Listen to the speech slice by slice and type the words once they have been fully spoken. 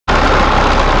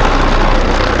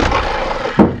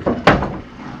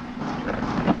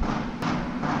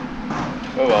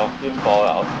Didn't fall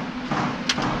out.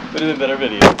 Would have been a better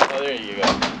video. Oh, there you go.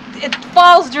 It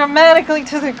falls dramatically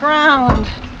to the ground.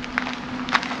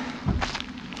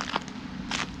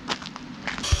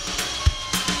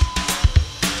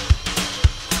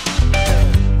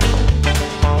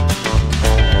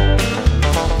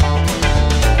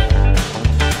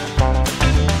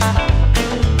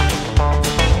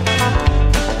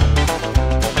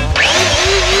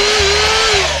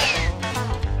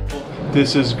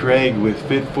 This is Greg with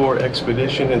Fit4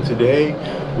 Expedition, and today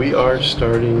we are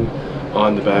starting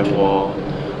on the back wall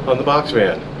on the box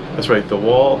van. That's right,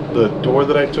 the door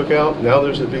that I took out, now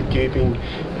there's a big gaping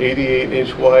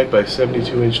 88-inch wide by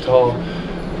 72-inch tall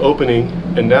opening,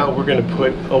 and now we're going to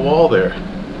put a wall there.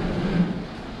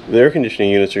 The air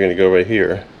conditioning units are going to go right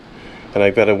here, and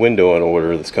I've got a window on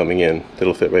order that's coming in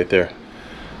that'll fit right there.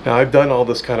 Now I've done all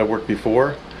this kind of work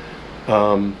before,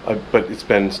 but it's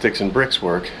been sticks and bricks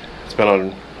work. It's been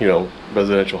on, you know,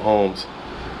 residential homes.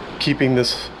 Keeping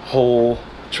this whole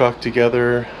truck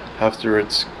together after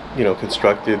it's, you know,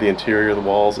 constructed, the interior, the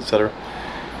walls, etc.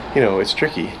 You know, it's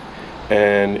tricky,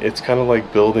 and it's kind of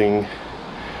like building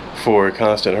for a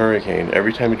constant hurricane.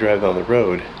 Every time you drive down the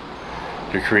road,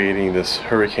 you're creating this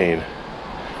hurricane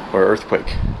or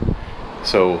earthquake.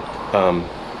 So,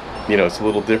 you know, it's a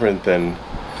little different than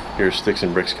your sticks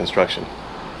and bricks construction.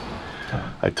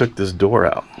 I took this door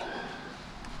out,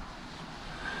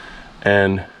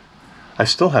 and I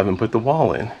still haven't put the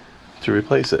wall in to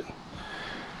replace it.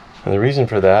 And the reason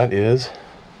for that is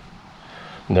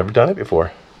I've never done it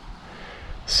before.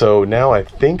 So now I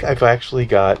think I've actually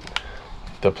got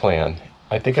the plan.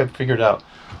 I think I've figured out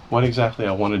what exactly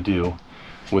I want to do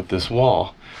with this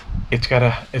wall. It's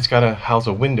gotta house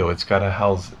a window. It's gotta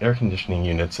house air conditioning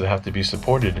units that have to be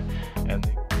supported,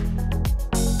 and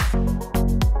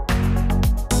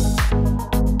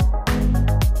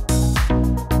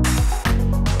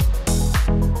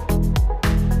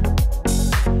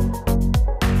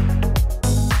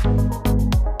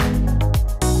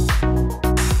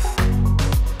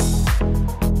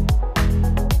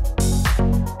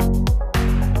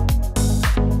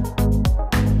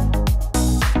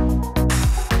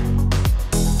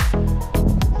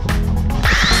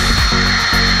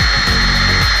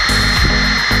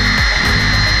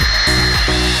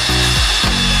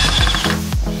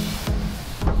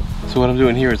so what I'm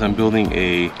doing here is I'm building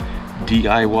a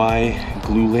DIY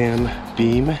glulam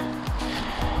beam,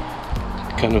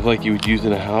 kind of like you would use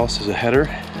in a house as a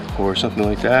header or something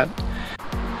like that.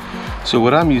 So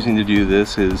what I'm using to do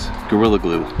this is Gorilla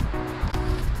Glue.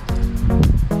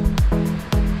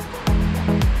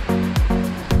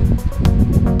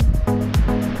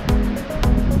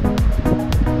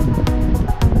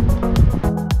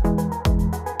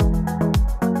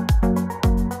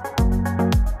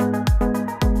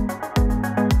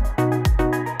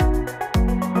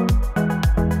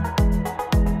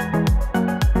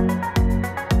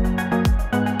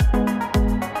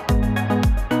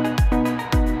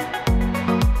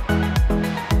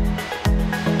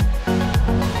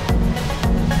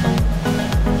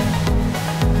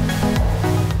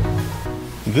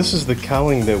 This is the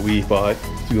cowling that we bought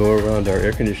to go around our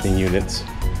air conditioning units.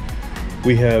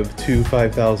 We have two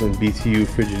 5,000 BTU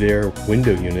Frigidaire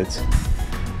window units,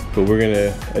 but we're going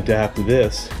to adapt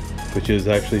this, which is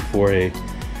actually for a,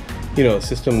 you know, a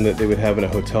system that they would have in a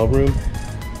hotel room.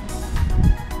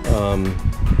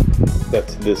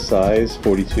 That's this size,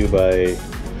 42 by, I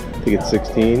think it's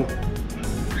 16,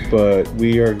 but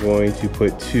we are going to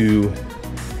put two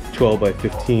 12 by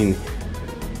 15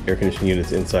 air conditioning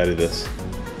units inside of this.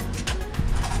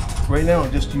 Right now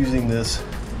I'm just using this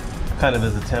kind of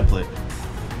as a template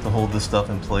to hold this stuff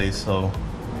in place so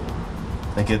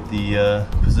I get the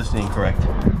positioning correct.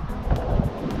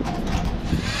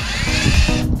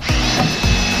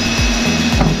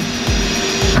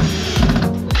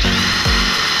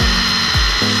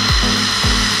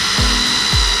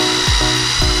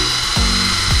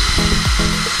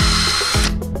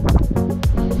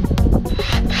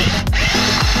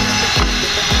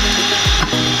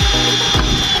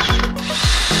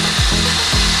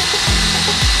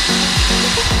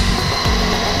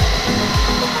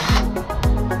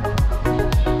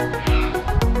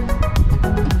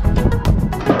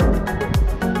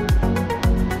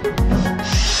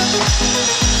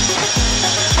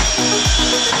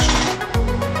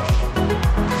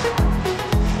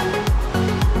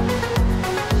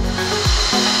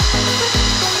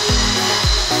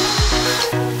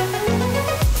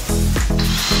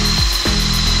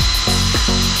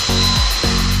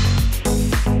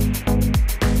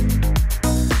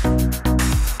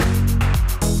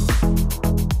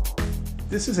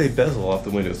 This is a bezel off the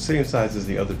window, same size as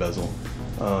the other bezel.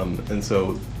 And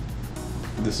so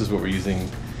this is what we're using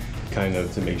kind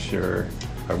of to make sure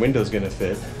our window's going to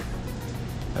fit.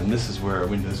 And this is where our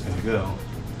window's going to go.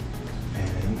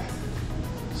 And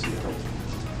see it.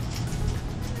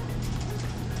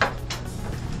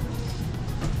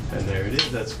 And there it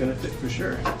is. That's going to fit for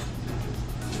sure.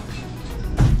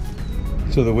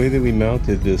 So the way that we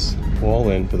mounted this wall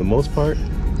in, for the most part,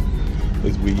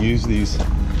 is we use these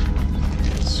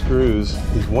screws,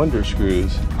 these wonder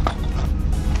screws.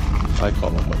 I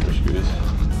call them wonder screws.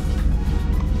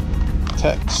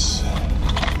 Tex.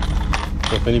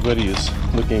 So if anybody is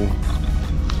looking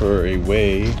for a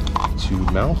way to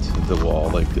mount the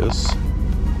wall like this,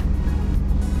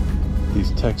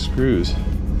 these Tex screws,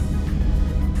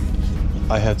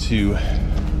 I had to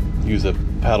use a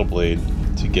paddle blade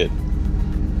to get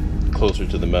closer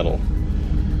to the metal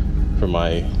for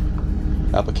my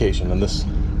application. On this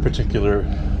particular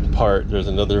part, there's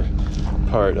another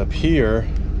part up here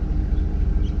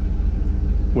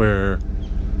where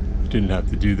I didn't have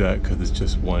to do that because it's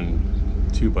just one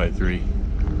 2x3.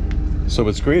 So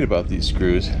what's great about these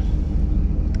screws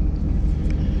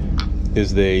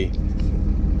is they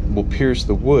will pierce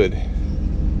the wood,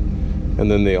 and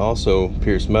then they also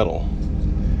pierce metal.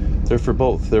 They're for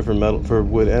both. They're for metal, for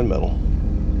wood and metal.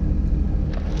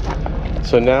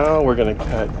 So now we're going to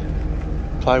cut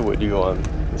plywood to go on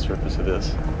the surface of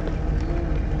this.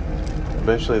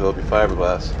 Eventually there'll be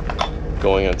fiberglass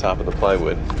going on top of the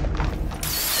plywood.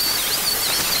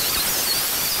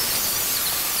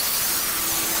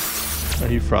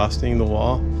 Are you frosting the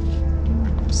wall?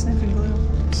 Sniffing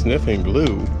glue. Sniffing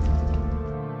glue?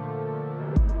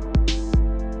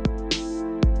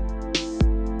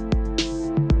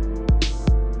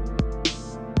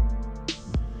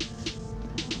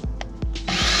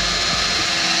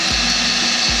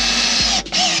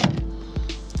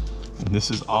 This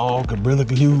is all gorilla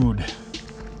glued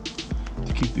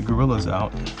to keep the gorillas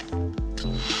out.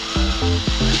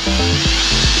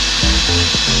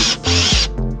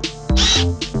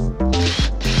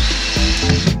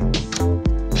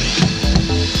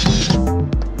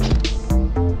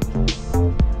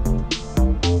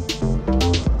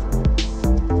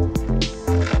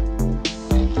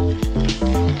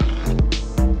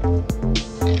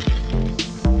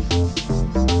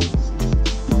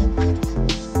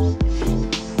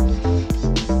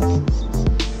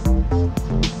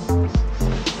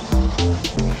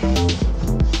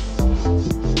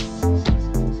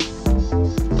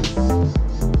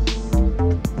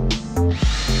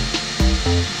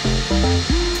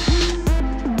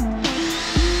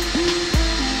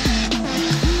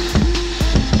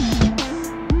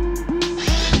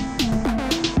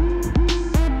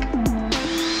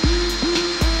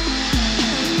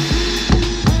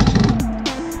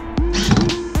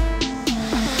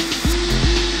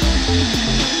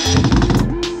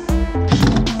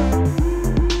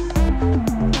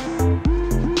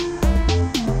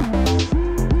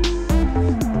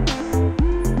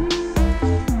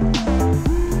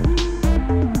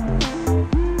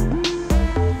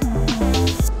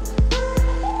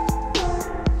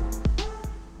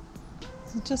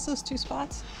 Just those two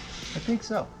spots? I think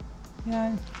so.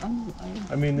 Yeah,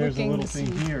 I mean, there's a little looking to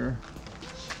thing see. here.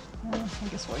 I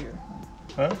guess while you're,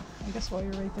 Huh? I guess while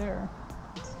you're right there.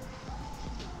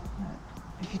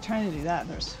 If you're trying to do that,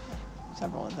 there's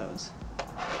several of those.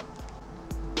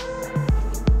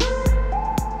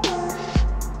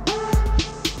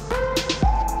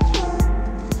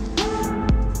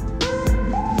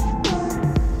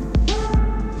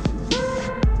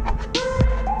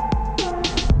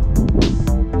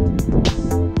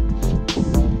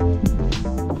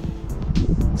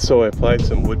 So I applied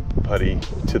some wood putty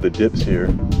to the dips here,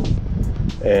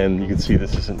 and you can see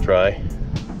this isn't dry.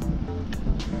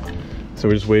 So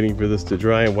we're just waiting for this to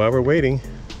dry, and while we're waiting,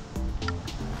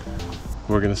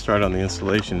 we're going to start on the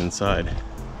installation inside.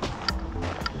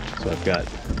 So I've got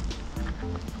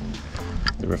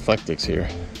the reflectix here.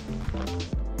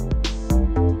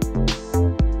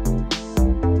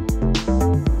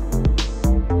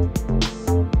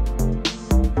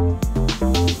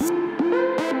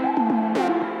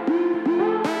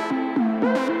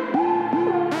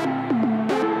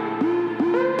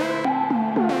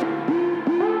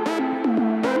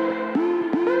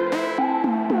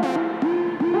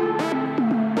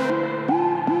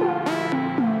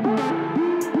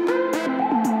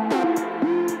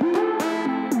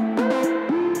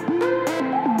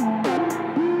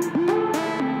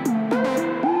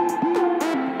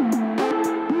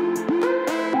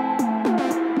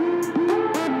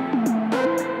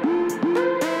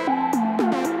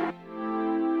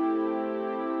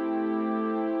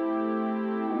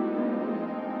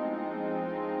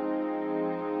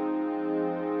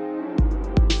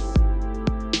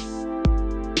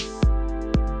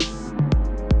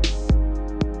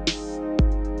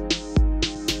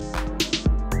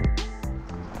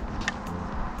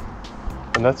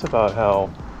 And that's about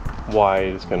how wide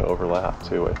it's going to overlap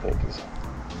too, I think.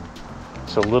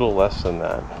 It's a little less than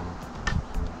that.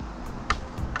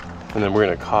 And then we're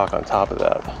going to caulk on top of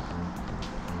that.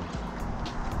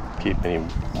 Keep any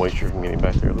moisture from getting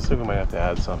back there. Looks like we might have to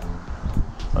add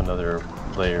another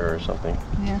layer or something.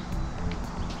 Yeah.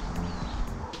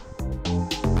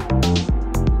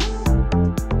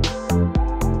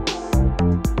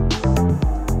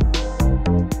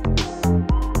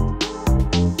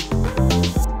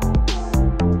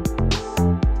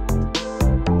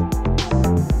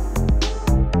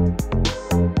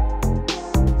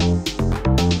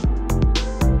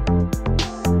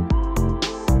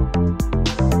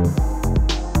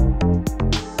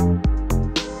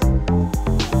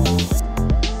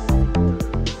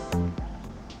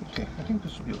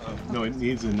 No, it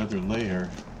needs another layer.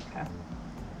 Okay.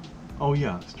 Oh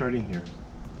yeah, starting here.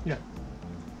 Yeah.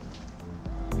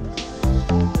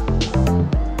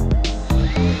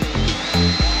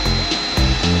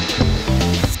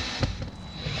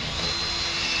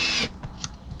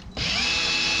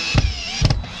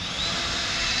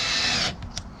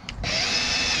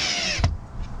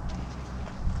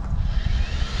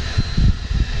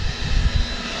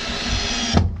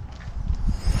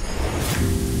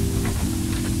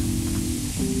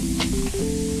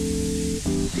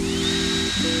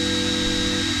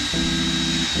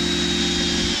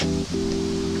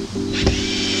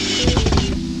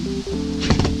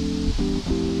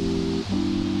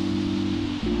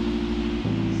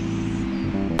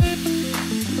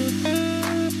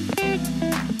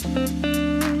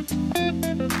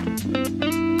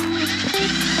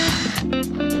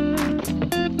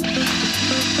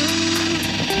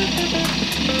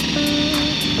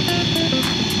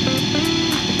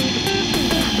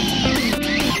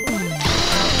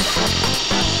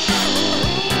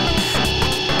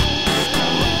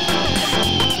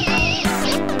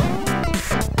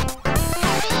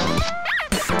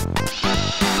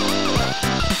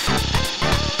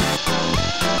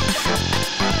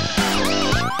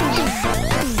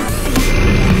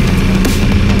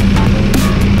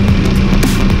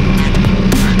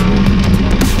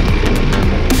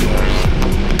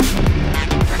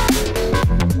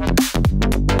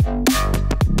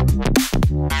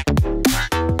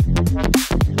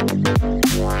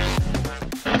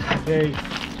 Hey,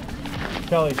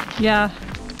 Kelly. Yeah.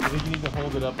 I think you need to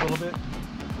hold it up a little bit.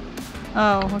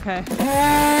 Oh, okay.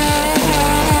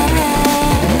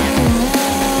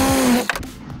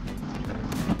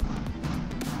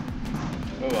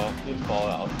 Oh well, it didn't fall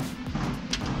out.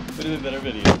 Would have been a better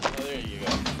video. Oh, there you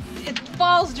go. It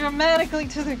falls dramatically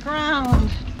to the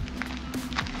ground.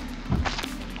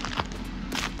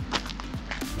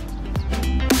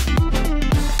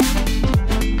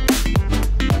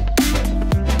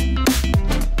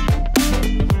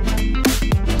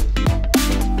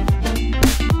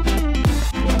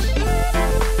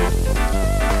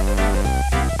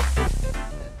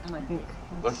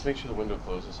 Let's make sure the window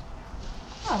closes.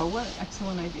 Oh, what an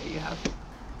excellent idea you have.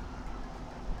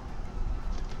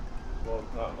 Well,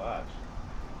 it's not latched.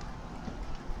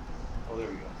 Oh, there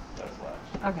we go. That's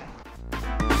latched. Okay.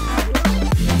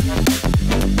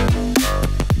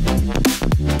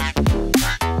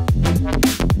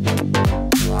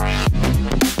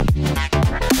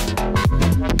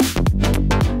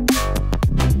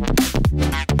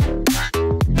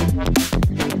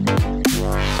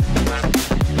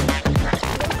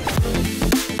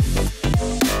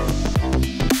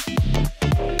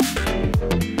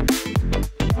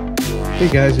 Hey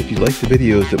guys, if you like the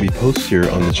videos that we post here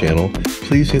on the channel,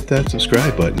 please hit that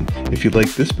subscribe button. If you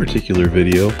like this particular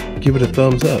video, give it a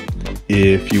thumbs up.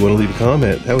 If you want to leave a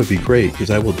comment, that would be great, because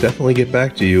I will definitely get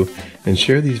back to you and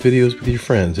share these videos with your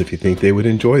friends if you think they would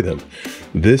enjoy them.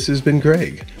 This has been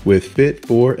Greg with Fit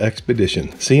for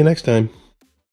Expedition. See you next time.